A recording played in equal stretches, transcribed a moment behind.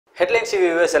Headlines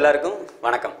viewers எல்லாருக்கும்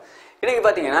வணக்கம். இன்னைக்கு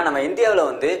பார்த்தீங்கன்னா நம்ம இந்தியாவில்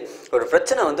ஒரு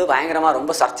பிரச்சனை பயங்கரமாக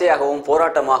ரொம்ப சர்ச்சையாகவும்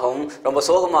போராட்டமாகவும் ரொம்ப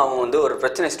சோகமாகவும் ஒரு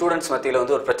பிரச்சனை ஸ்டூடெண்ட்ஸ் மத்தியில்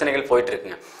ஒரு பிரச்சனைகள் போயிட்டு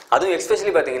இருக்குங்க. அதுவும்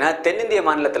எஸ்பெஷலி பார்த்தீங்கன்னா தென்னிந்திய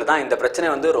மாநிலத்தில் தான் இந்த பிரச்சனை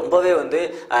ரொம்பவே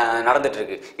நடந்துட்டு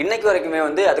இருக்கு. இன்னைக்கு வரைக்குமே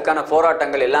அதுக்கான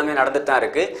போராட்டங்கள் எல்லாமே நடந்துட்டு தான்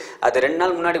இருக்கு. அது 2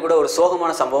 நாள் முன்னாடி கூட ஒரு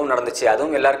சோகமான சம்பவம் நடந்துச்சு,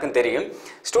 அதுவும் எல்லாருக்கும் தெரியும்.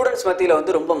 ஸ்டூடெண்ட்ஸ் மத்தியில்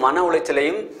ரொம்ப மன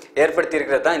உளைச்சலையும் ஏற்படுத்தி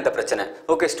இருக்கிறது தான் இந்த பிரச்சனை.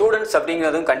 ஓகே, ஸ்டூடெண்ட்ஸ்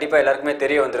அப்படிங்கிறதும் கண்டிப்பாக எல்லாருக்குமே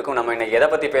தெரிய வந்திருக்கும். நம்ம இன்னைக்கு எதை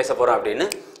பற்றி பேச போகிறோம் அப்படின்னு,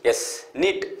 எஸ்,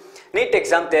 நீட்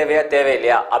எக்ஸாம் தேவையா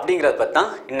தேவையில்லையா அப்படிங்கிறத பற்றி தான்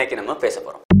இன்னைக்கு நம்ம பேச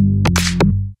போகிறோம்.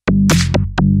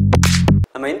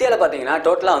 நம்ம இந்தியாவில் பார்த்தீங்கன்னா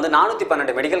டோட்டலாக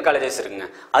 412 மெடிக்கல் காலேஜஸ் இருக்குங்க.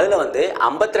 அதில்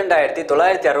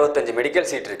 52,965 மெடிக்கல்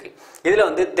சீட் இருக்குது.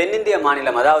 இதில் தென்னிந்திய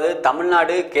மாநிலம், அதாவது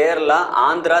தமிழ்நாடு, கேரளா,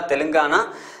 ஆந்திரா, தெலுங்கானா,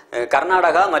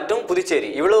 கர்நாடகா மற்றும் புதுச்சேரி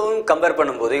இவ்வளவும் கம்பேர்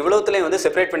பண்ணும்போது, இவ்வளவுத்துலேயும்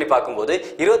செப்பரேட் பண்ணி பார்க்கும்போது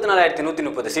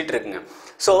 24,130 சீட் இருக்குங்க.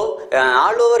 ஸோ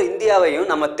ஆல் ஓவர் இந்தியாவையும்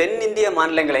நம்ம தென்னிந்திய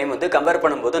மாநிலங்களையும் கம்பேர்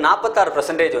பண்ணும்போது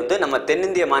 46% நம்ம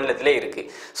தென்னிந்திய மாநிலத்திலே இருக்குது.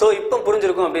 ஸோ இப்போ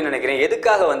புரிஞ்சிருக்கும் அப்படின்னு நினைக்கிறேன்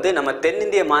எதுக்காக நம்ம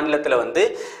தென்னிந்திய மாநிலத்தில்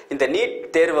இந்த நீட்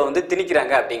தேர்வை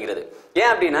திணிக்கிறாங்க அப்படிங்கிறது.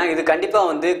 ஏன் அப்படின்னா இது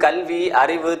கண்டிப்பாக கல்வி,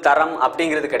 அறிவு, தரம்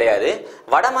அப்படிங்கிறது கிடையாது.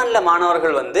 வடமாநில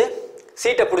மாணவர்கள்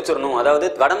சீட்டை பிடிச்சிடணும், அதாவது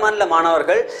வடமாநில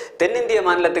மாணவர்கள் தென்னிந்திய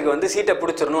மாநிலத்துக்கு சீட்டை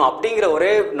பிடிச்சிடணும் அப்படிங்கிற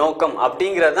ஒரே நோக்கம்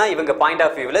அப்படிங்கிறது தான் இவங்க பாயிண்ட்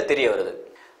ஆஃப் வியூவில் தெரிய வருது.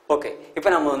 ஓகே, இப்போ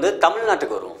நம்ம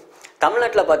தமிழ்நாட்டுக்கு வருவோம்.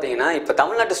 தமிழ்நாட்டில் பார்த்தீங்கன்னா இப்போ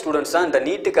தமிழ்நாட்டு ஸ்டூடெண்ட்ஸ் தான் இந்த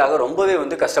நீட்டுக்காக ரொம்பவே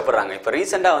கஷ்டப்படுறாங்க. இப்போ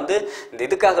ரீசெண்டாக இந்த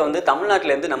இதுக்காக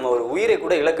தமிழ்நாட்டிலேருந்து நம்ம ஒரு உயிரை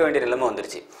கூட இழக்க வேண்டிய நிலைமை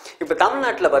வந்துருச்சு. இப்போ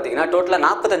தமிழ்நாட்டில் பார்த்தீங்கன்னா டோட்டலாக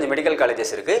 45 மெடிக்கல்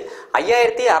காலேஜஸ் இருக்குது,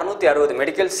 5,660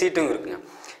 மெடிக்கல் சீட்டும் இருக்குங்க.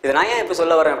 இது நான் ஏன் இப்போ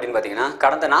சொல்ல வரேன் அப்படின்னு பார்த்தீங்கன்னா,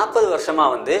 கடந்த 40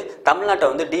 வருஷமாக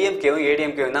தமிழ்நாட்டை டிஎம்கேவும்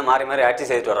ஏடிஎம்கேவும் தான் மாறி மாறி ஆட்சி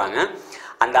செய்துட்டு வர்றாங்க.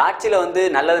 அந்த ஆட்சியில்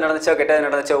நல்லது நடந்துச்சோ கெட்டது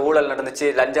நடந்துச்சோ, ஊழல் நடந்துச்சு,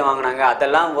 லஞ்சம் வாங்கினாங்க,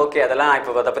 அதெல்லாம் ஓகே, அதெல்லாம்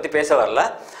இப்போ அதை பற்றி பேச வரல.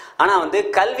 ஆனால்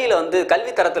கல்வியில்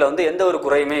கல்வி தரத்தில் எந்த ஒரு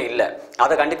குறையுமே இல்லை.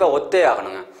 அதை கண்டிப்பாக ஒத்தே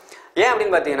ஆகணுங்க. ஏன்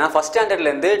அப்படின்னு பார்த்தீங்கன்னா, ஃபஸ்ட்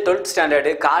ஸ்டாண்டர்ட்லேருந்து 12th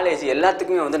ஸ்டாண்டர்டு, காலேஜ்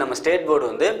எல்லாத்துக்குமே நம்ம ஸ்டேட்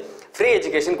போர்டு ஃப்ரீ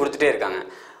எஜுகேஷன் கொடுத்துட்டே இருக்காங்க.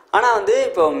 ஆனால்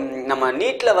இப்போ நம்ம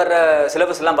நீட்டில் வர்ற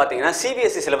சிலபஸ் எல்லாம் பார்த்தீங்கன்னா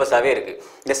சிபிஎஸ்சி சிலபஸாகவே இருக்குது.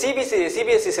 இந்த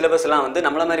சிபிஎஸ்சி சிலபஸ்லாம்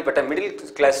நம்மள மாதிரிப்பட்ட மிடில்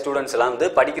கிளாஸ் ஸ்டூடெண்ட்ஸ் எல்லாம்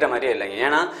படிக்கிற மாதிரியே இல்லைங்க.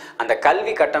 ஏன்னா அந்த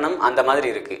கல்வி கட்டணம் அந்த மாதிரி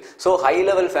இருக்குது. ஸோ ஹை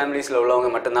லெவல் ஃபேமிலிஸில்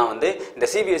உள்ளவங்க மட்டும்தான் இந்த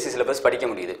சிபிஎஸ்சி சிலபஸ் படிக்க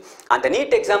முடியுது. அந்த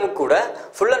நீட் எக்ஸாமுக்கு கூட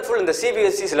ஃபுல் அண்ட் ஃபுல் இந்த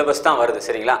சிபிஎஸ்சி சிலபஸ் தான் வருது.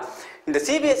 சரிங்களா? இந்த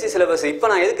சிபிஎஸ்சி சிலபஸ் இப்போ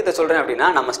நான் எதுக்கு இதை சொல்கிறேன் அப்படின்னா,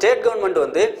 நம்ம ஸ்டேட்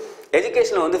கவர்மெண்ட்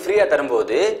எஜுகேஷனை ஃப்ரீயாக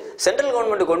தரும்போது சென்ட்ரல்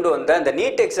கவர்மெண்ட் கொண்டு வந்த இந்த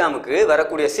நீட் எக்ஸாமுக்கு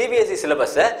வரக்கூடிய சிபிஎஸ்சி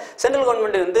சிலபஸை சென்ட்ரல்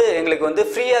கவர்மெண்ட் எங்களுக்கு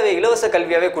ஃப்ரீயாகவே இலவச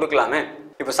கல்வியாகவே கொடுக்கலாமே.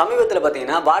 இப்போ சமீபத்தில்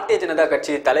பார்த்தீங்கன்னா பாரதிய ஜனதா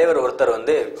கட்சி தலைவர் ஒருத்தர்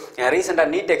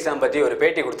ரீசெண்டாக நீட் எக்ஸாம் பற்றி ஒரு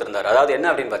பேட்டி கொடுத்துருந்தார். அதாவது என்ன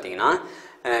அப்படின்னு பார்த்தீங்கன்னா,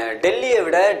 டெல்லியை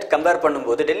கம்பேர்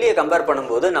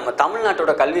பண்ணும்போது நம்ம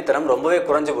தமிழ்நாட்டோட கல்வித்தரம் ரொம்பவே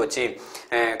குறைஞ்சு போச்சு,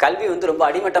 கல்வி ரொம்ப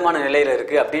அடிமட்டமான நிலையில்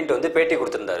இருக்குது அப்படின்ட்டு பேட்டி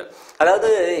கொடுத்துருந்தாரு. அதாவது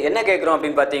என்ன கேட்குறோம்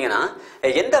அப்படின்னு பார்த்தீங்கன்னா,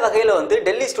 எந்த வகையில்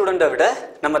டெல்லி ஸ்டூடெண்ட்டை விட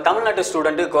நம்ம தமிழ்நாட்டு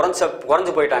ஸ்டூடெண்ட்டு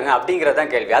குறைஞ்சு போயிட்டாங்க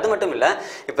அப்படிங்கிறதான் கேள்வி. அது மட்டும் இல்லை,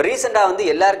 இப்போ ரீசெண்டாக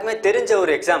எல்லாருக்குமே தெரிஞ்ச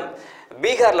ஒரு எக்ஸாம்,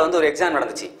 பீகாரில் ஒரு எக்ஸாம்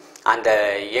நடந்துச்சு. அந்த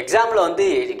எக்ஸாமில்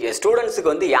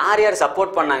ஸ்டூடெண்ட்ஸுக்கு யார் யார்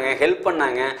சப்போர்ட் பண்ணாங்க, ஹெல்ப்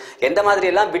பண்ணாங்க, எந்த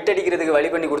மாதிரியெல்லாம் பிட் அடிக்கிறதுக்கு வழி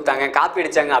பண்ணி கொடுத்தாங்க, காப்பி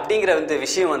அடித்தாங்க அப்படிங்கிற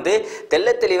விஷயம்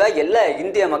தெள்ள தெளிவாக எல்லா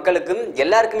இந்திய மக்களுக்கும்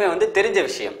எல்லாருக்குமே தெரிஞ்ச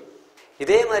விஷயம்.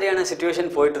 இதே மாதிரியான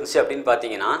சிச்சுவேஷன் போயிட்டு இருந்துச்சு அப்படின்னு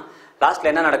பார்த்தீங்கன்னா,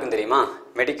 லாஸ்ட்டில் என்ன நடக்கும் தெரியுமா?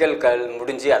 மெடிக்கல்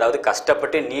முடிஞ்சு, அதாவது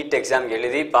கஷ்டப்பட்டு நீட் எக்ஸாம்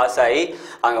எழுதி பாஸ் ஆகி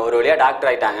அவங்க ஒரு வழியாக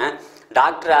டாக்டர் ஆகிட்டாங்க.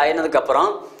 டாக்டர்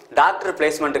ஆகினதுக்கப்புறம் டாக்டர்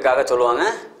பிளேஸ்மெண்ட்டுக்காக சொல்லுவாங்க,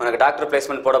 உனக்கு டாக்டர்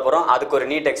பிளேஸ்மெண்ட் போட போகிறோம், அதுக்கு ஒரு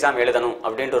நீட் எக்ஸாம் எழுதணும்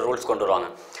அப்படின்ற ஒரு ரூல்ஸ் கொண்டு வருவாங்க.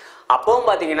 அப்பவும்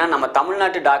பார்த்தீங்கன்னா நம்ம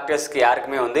தமிழ்நாட்டு டாக்டர்ஸ்க்கு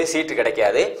யாருக்குமே சீட்டு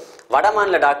கிடைக்காது. வட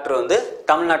மாநில டாக்டர்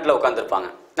தமிழ்நாட்டில் உட்காந்துருப்பாங்க,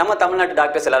 நம்ம தமிழ்நாட்டு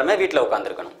டாக்டர்ஸ் எல்லாருமே வீட்டில்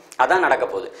உட்காந்துருக்கணும். அதான் நடக்க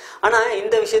போகுது. ஆனால்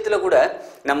இந்த விஷயத்தில் கூட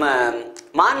நம்ம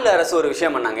மாநில அரசு ஒரு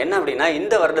விஷயம் பண்ணாங்க. என்ன அப்படின்னா,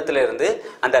 இந்த வருடத்துல இருந்து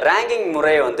அந்த ரேங்கிங்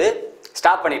முறையை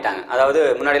ஸ்டாப் பண்ணிட்டாங்க. அதாவது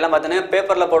முன்னாடிலாம் பார்த்தீங்கன்னா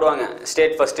பேப்பரில் போடுவாங்க,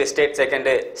 state first, state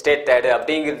second, state third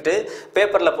அப்படிங்கிறது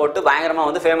பேப்பரில் போட்டு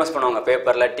பயங்கரமாக ஃபேமஸ் பண்ணுவாங்க.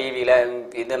 பேப்பரில், டிவியில்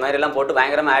இந்த மாதிரிலாம் போட்டு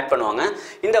பயங்கரமாக ஆட் பண்ணுவாங்க.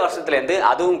 இந்த வருஷத்துலேருந்து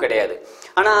அதுவும் கிடையாது.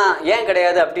 ஆனால் ஏன்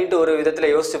கிடையாது அப்படின்ட்டு ஒரு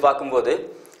விதத்தில் யோசித்து பார்க்கும்போது,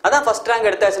 அதான் ஃபஸ்ட் ரேங்க்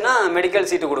எடுத்தாச்சுன்னா மெடிக்கல்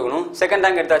சீட்டு கொடுக்கணும், செகண்ட்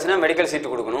ரேங்க் எடுத்தாச்சுன்னா மெடிக்கல்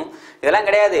சீட்டு கொடுக்கணும், இதெல்லாம்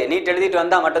கிடையாது. நீட் எழுதிட்டு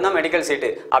வந்தால் மட்டும்தான் மெடிக்கல் சீட்டு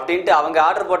அப்படின்ட்டு அவங்க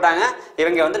ஆர்டர் போட்டாங்க,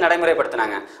 இவங்க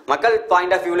நடைமுறைப்படுத்தினாங்க. மக்கள்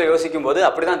பாயிண்ட் ஆஃப் வியூவில் யோசிக்கும் போது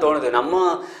அப்படி தான் தோணுது, நம்ம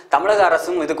தமிழக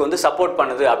அரசும் இதுக்கு சப்போர்ட்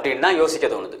பண்ணுது அப்படின்னு தான் யோசிக்க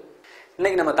தோணுது.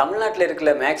 இன்றைக்கி நம்ம தமிழ்நாட்டில்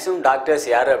இருக்கிற மேக்ஸிமம் டாக்டர்ஸ்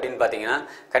யார் அப்படின்னு பார்த்தீங்கன்னா,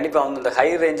 கண்டிப்பாக இந்த ஹை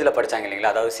ரேஞ்சில் படித்தாங்க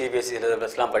இல்லைங்களா, அதாவது சிபிஎஸ்சி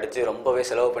சிலபஸ்லாம் படித்து ரொம்பவே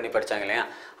செலவு பண்ணி படித்தாங்க இல்லையா,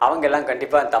 அவங்கெல்லாம்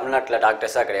கண்டிப்பாக தமிழ்நாட்டில்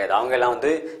டாக்டர்ஸாக கிடையாது. அவங்கெல்லாம்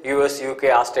யூஎஸ், யூகே,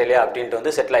 ஆஸ்திரேலியா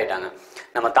அப்படின்ட்டு செட்டில் ஆகிட்டாங்க.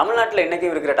 நம்ம தமிழ்நாட்டில்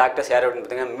இன்றைக்கும் இருக்கிற டாக்டர்ஸ் யார் அப்படின்னு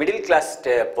பார்த்தீங்கன்னா,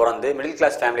 மிடில்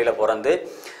கிளாஸ் ஃபேமிலியில் பிறந்து,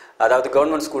 அதாவது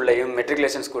கவர்மெண்ட் ஸ்கூல்லையும்,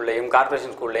 மெட்ரிகுலேஷன் ஸ்கூல்லையும்,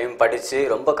 கார்பரேஷன் ஸ்கூல்லையும் படித்து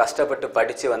ரொம்ப கஷ்டப்பட்டு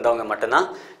படித்து வந்தவங்க மட்டும்தான்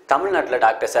தமிழ்நாட்டில்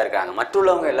டாக்டர்ஸாக இருக்காங்க.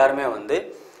 மற்றுள்ளவங்க எல்லாருமே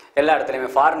எல்லா இடத்துலையுமே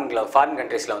ஃபாரின்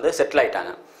கண்ட்ரீஸில் வந்து செட்டில்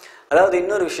ஆகிட்டாங்க. அதாவது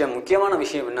இன்னொரு விஷயம், முக்கியமான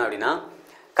விஷயம் என்ன அப்படின்னா,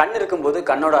 கண் இருக்கும்போது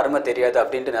கண்ணோட அருமை தெரியாது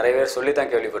அப்படின்ட்டு நிறைய பேர் சொல்லி தான்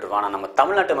கேள்விப்பட்டிருப்போம். ஆனால் நம்ம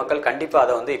தமிழ்நாட்டு மக்கள் கண்டிப்பாக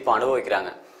அதை வந்து இப்போ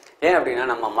அனுபவிக்கிறாங்க. ஏன் அப்படின்னா,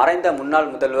 நம்ம மறைந்த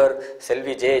முன்னாள் முதல்வர்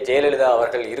செல்வி ஜெயலலிதா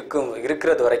அவர்கள்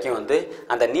இருக்கிறது வரைக்கும் வந்து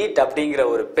அந்த நீட் அப்படிங்கிற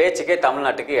ஒரு பேச்சுக்கே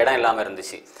தமிழ்நாட்டுக்கு இடம் இல்லாமல்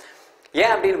இருந்துச்சு.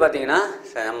 ஏன் அப்படின்னு பார்த்தீங்கன்னா,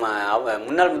 நம்ம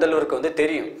முன்னாள் முதல்வருக்கு வந்து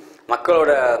தெரியும்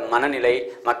மக்களோட மனநிலை,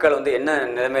 மக்கள் வந்து என்ன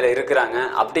நிலைமையில இருக்கிறாங்க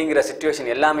அப்படிங்கிற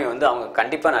சிச்சுவேஷன் எல்லாமே வந்து அவங்க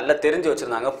கண்டிப்பாக நல்லா தெரிஞ்சு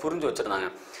வச்சுருந்தாங்க, புரிஞ்சு வச்சுருந்தாங்க.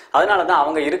 அதனால தான்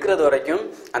அவங்க இருக்கிறது வரைக்கும்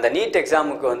அந்த நீட்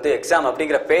எக்ஸாமுக்கு வந்து எக்ஸாம்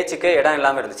அப்படிங்கிற பேச்சுக்கே இடம்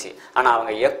இல்லாமல் இருந்துச்சு. ஆனால்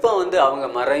அவங்க எப்போ வந்து அவங்க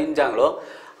மறைஞ்சாங்களோ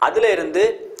அதில் இருந்து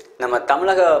நம்ம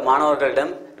தமிழக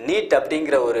மாணவர்களிடம் நீட்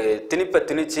அப்படிங்கிற ஒரு திணிப்பை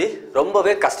திணிச்சு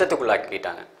ரொம்பவே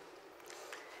கஷ்டத்துக்குள்ளாக்கிட்டாங்க.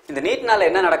 இந்த நீட்னால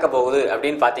என்ன நடக்க போகுது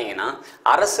அப்படின்னு பார்த்தீங்கன்னா,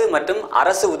 அரசு மற்றும்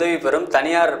அரசு உதவி பெறும்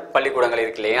தனியார் பள்ளிக்கூடங்கள்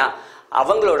இருக்கு இல்லையா,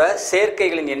 அவங்களோட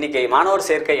சேர்க்கைகளின் எண்ணிக்கை, மாணவர்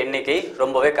சேர்க்கை எண்ணிக்கை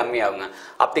ரொம்பவே கம்மியாகுங்க.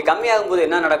 அப்படி கம்மியாகும் போது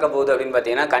என்ன நடக்க போகுது அப்படின்னு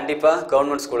பார்த்தீங்கன்னா, கண்டிப்பாக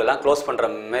கவர்மெண்ட் ஸ்கூலெல்லாம் க்ளோஸ் பண்ணுற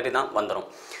மாரி தான் வந்துடும்.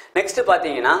 நெக்ஸ்ட்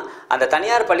பார்த்தீங்கன்னா, அந்த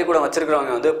தனியார் பள்ளிக்கூடம்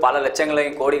வச்சிருக்கிறவங்க வந்து பல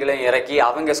லட்சங்களையும் கோடிகளையும் இறக்கி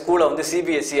அவங்க ஸ்கூலை வந்து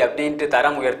சிபிஎஸ்சி அப்படின்ட்டு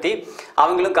தரம் உயர்த்தி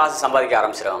அவங்களும் காசு சம்பாதிக்க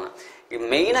ஆரம்பிச்சிருவாங்க.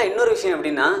 மெயினாக இன்னொரு விஷயம்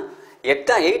எப்படின்னா,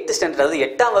 8th ஸ்டாண்டர்ட், அதாவது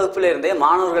 8ஆம் வகுப்புல இருந்தே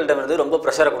மாணவர்களிடமிருந்து ரொம்ப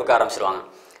ப்ரெஷரை கொடுக்க ஆரம்பிச்சிருவாங்க.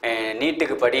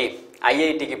 நீட்டுக்கு படி,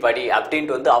 ஐஐடிக்கு படி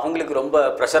அப்படின்ட்டு வந்து அவங்களுக்கு ரொம்ப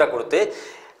ப்ரெஷரை கொடுத்து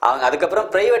அவங்க அதுக்கப்புறம்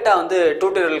ப்ரைவேட்டாக வந்து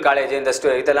டியூட்டோரியல் காலேஜ் இந்த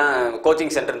இதெல்லாம்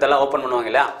கோச்சிங் சென்டர் இதெல்லாம் ஓப்பன்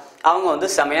பண்ணுவாங்க இல்லையா, அவங்க வந்து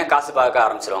செமையாக காசு பார்க்க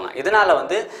ஆரம்பிச்சிருவாங்க. இதனால்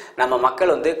வந்து நம்ம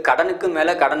மக்கள் வந்து கடனுக்கு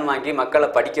மேலே கடன் வாங்கி மக்களை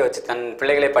படிக்க வச்சு தன்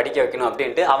பிள்ளைகளை படிக்க வைக்கணும்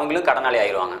அப்படின்ட்டு அவங்களும் கடனாளி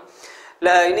ஆயிடுவாங்க.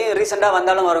 இல்லை இன்னும் ரீசெண்டாக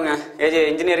வந்தாலும் வருங்க,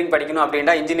 இன்ஜினியரிங் படிக்கணும்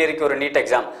அப்படின்ட்டா இன்ஜினியரிங் ஒரு நீட்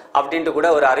எக்ஸாம் அப்படின்ட்டு கூட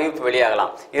ஒரு அறிவிப்பு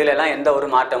வெளியாகலாம். இதிலெல்லாம் எந்த ஒரு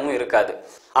மாற்றமும் இருக்காது.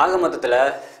 ஆக மொத்தத்தில்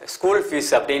ஸ்கூல்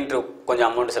ஃபீஸ் அப்படின்ட்டு கொஞ்சம்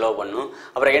அமௌண்ட் செலவு பண்ணணும்,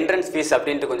 அப்புறம் என்ட்ரன்ஸ் ஃபீஸ்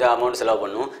அப்படின்ட்டு கொஞ்சம் அமௌண்ட் செலவு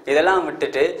பண்ணணும், இதெல்லாம்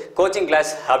விட்டுட்டு கோச்சிங்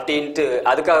கிளாஸ் அப்படின்ட்டு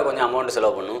அதுக்காக கொஞ்சம் அமௌண்ட்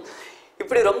செலவு பண்ணணும்.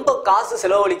 இப்படி ரொம்ப காசு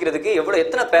செலவழிக்கிறதுக்கு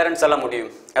எத்தனை பேரண்ட்ஸ் எல்லாம் முடியும்?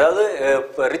 அதாவது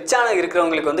இப்போ ரிச்சான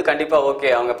இருக்கிறவங்களுக்கு வந்து கண்டிப்பாக ஓகே,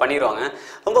 அவங்க பண்ணிடுவாங்க.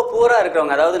 ரொம்ப பூராக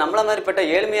இருக்கிறவங்க, அதாவது நம்மள மாதிரிப்பட்ட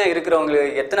ஏழ்மையாக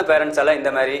இருக்கிறவங்களுக்கு எத்தனை பேரண்ட்ஸ் எல்லாம்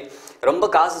இந்த மாதிரி ரொம்ப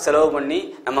காசு செலவு பண்ணி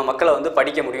நம்ம மக்களை வந்து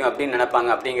படிக்க முடியும் அப்படின்னு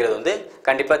நினைப்பாங்க அப்படிங்கிறது வந்து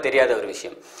கண்டிப்பாக தெரியாத ஒரு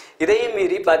விஷயம். இதையும்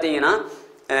மீறி பார்த்தீங்கன்னா,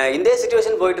 இந்த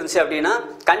சிச்சுவேஷன் போயிட்டு இருந்துச்சு அப்படின்னா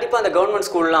கண்டிப்பாக அந்த கவர்மெண்ட்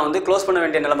ஸ்கூல்லாம் வந்து க்ளோஸ் பண்ண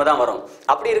வேண்டிய நிலைமை தான் வரும்.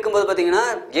 அப்படி இருக்கும்போது பார்த்தீங்கன்னா,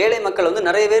 ஏழை மக்கள் வந்து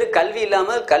நிறைய பேர் கல்வி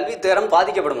இல்லாமல் கல்வி தரம்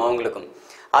பாதிக்கப்படும், அவங்களுக்கும்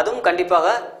அதுவும் கண்டிப்பாக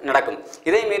நடக்கும்.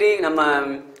 இதே மீறி நம்ம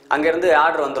அங்கேருந்து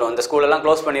ஆர்டர் வந்துடும், இந்த ஸ்கூலெல்லாம்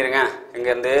க்ளோஸ் பண்ணிடுங்க,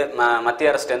 இங்கேருந்து மத்திய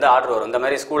அரசுலேருந்து ஆர்டர் வரும், இந்த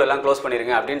மாதிரி ஸ்கூலெல்லாம் க்ளோஸ்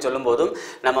பண்ணிடுங்க அப்படின்னு சொல்லும்போதும்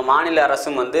நம்ம மாநில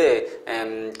அரசும் வந்து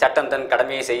சட்டம் தன்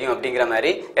கடமையை செய்யும் அப்படிங்கிற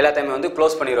மாதிரி எல்லாத்தையுமே வந்து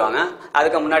க்ளோஸ் பண்ணிடுவாங்க.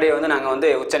 அதுக்கு முன்னாடியே வந்து நாங்கள் வந்து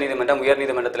உச்சநீதிமன்றம்,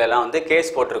 உயர்நீதிமன்றத்துல எல்லாம் வந்து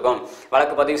கேஸ் போட்டிருக்கோம்,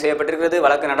 வழக்கு பதிவு செய்யப்பட்டிருக்கிறது,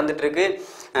 வழக்கு நடந்துட்டு இருக்கு.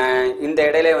 இந்த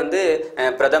இடையில வந்து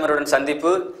பிரதமருடன்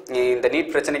சந்திப்பு, இந்த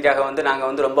நீட் பிரச்சனைக்காக வந்து நாங்கள்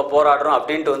வந்து ரொம்ப போராடுறோம்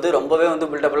அப்படின்ட்டு வந்து ரொம்பவே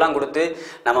வந்து பில்டப்லாம் கொடுத்து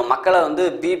நம்ம மக்களை வந்து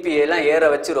பிபி எல்லாம் ஏற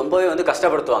வச்சு ரொம்பவே வந்து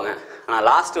கஷ்டப்படுத்துவாங்க. ஆனால்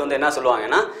லாஸ்ட் வந்து என்ன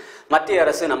சொல்லுவாங்கன்னா, மத்திய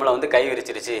அரசு நம்மளை வந்து கை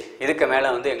விரிச்சிருச்சு, இதுக்கு மேலே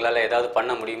வந்து எங்களால் ஏதாவது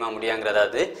பண்ண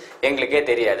முடியாங்கிறதாவது எங்களுக்கே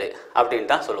தெரியாது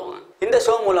அப்படின்னு தான் சொல்லுவாங்க. இந்த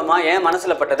ஷோ மூலமாக என்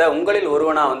மனசில் பட்டதை உங்களில்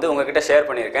ஒருவனாக வந்து உங்ககிட்ட ஷேர்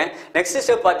பண்ணியிருக்கேன். நெக்ஸ்ட்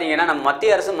ஸ்டெப் பார்த்தீங்கன்னா, நம்ம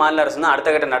மத்திய அரசு மாநில அரசு தான்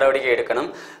அடுத்த கட்ட நடவடிக்கை எடுக்கணும்.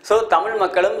 ஸோ தமிழ்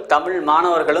மக்களும் தமிழ்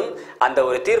மாணவர்களும் அந்த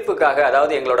ஒரு தீர்ப்புக்காக,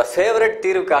 அதாவது எங்களோட ஃபேவரட்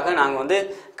தீர்வுக்காக நாங்கள் வந்து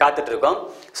காத்துட்ருக்கோம்.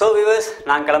 ஸோ வியூவர்ஸ்,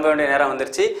 நாங்கள் கிளம்ப வேண்டிய நேரம்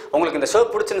வந்துருச்சு. உங்களுக்கு இந்த ஷோ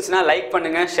பிடிச்சிருந்துச்சுன்னா லைக்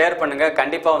பண்ணுங்கள், ஷேர் பண்ணுங்கள்,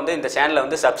 கண்டிப்பாக வந்து இந்த சேனலை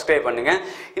வந்து சப்ஸ்கிரைப் பண்ணுங்கள்.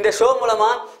 இந்த ஷோ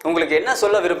மூலமாக உங்களுக்கு என்ன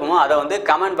சொல்ல விருப்பமோ அதை வந்து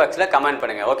கமெண்ட் பாக்ஸில் கமெண்ட்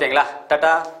பண்ணுங்கள். ஓகேங்களா?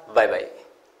 Tata, by by.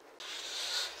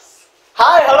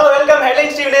 Hi, hello, welcome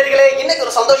headlines TV நேயர்களே. இன்னைக்கு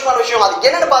ஒரு சந்தோஷமான விஷயம், அது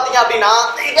என்னன்னு பாத்தீங்க அப்படின்னா,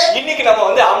 இன்னைக்கு நம்ம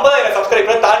வந்து 50,000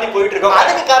 சப்ஸ்கிரைபர் தாண்டி போயிட்டு இருக்கோம்.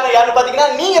 அதுக்கு காரணம் யாருன்னு பாத்தீங்கன்னா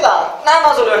நீங்க தான்.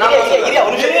 நான் சொல்லுவேன்,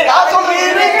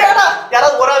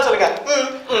 யாராவது ஒரு ஆள் சொல்லுங்க.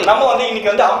 நம்ம வந்து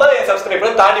இன்னைக்கு வந்து 50,000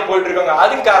 சப்ஸ்கிரைபர் தாண்டி போயிட்டு இருக்கோங்க.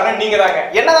 அதுக்கு காரணம் நீங்க தாங்க.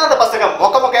 என்னதான் அந்த பசங்க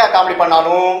மொக்கையா காமெடி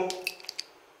பண்ணாலும்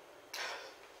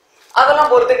அதெல்லாம்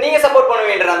பொறுத்து நீங்க சப்போர்ட் பண்ண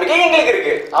வேண்டிய நம்பிக்கை எங்களுக்கு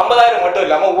இருக்கு. 50,000 மட்டும்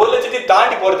இல்லாம 1,00,000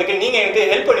 தாண்டி போறதுக்கு நீங்க எனக்கு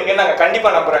ஹெல்ப் பண்ணுவீங்கன்னு நாங்க கண்டிப்பா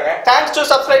நம்புறோங்க. Thanks to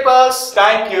subscribers.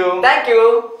 தேங்க்யூ.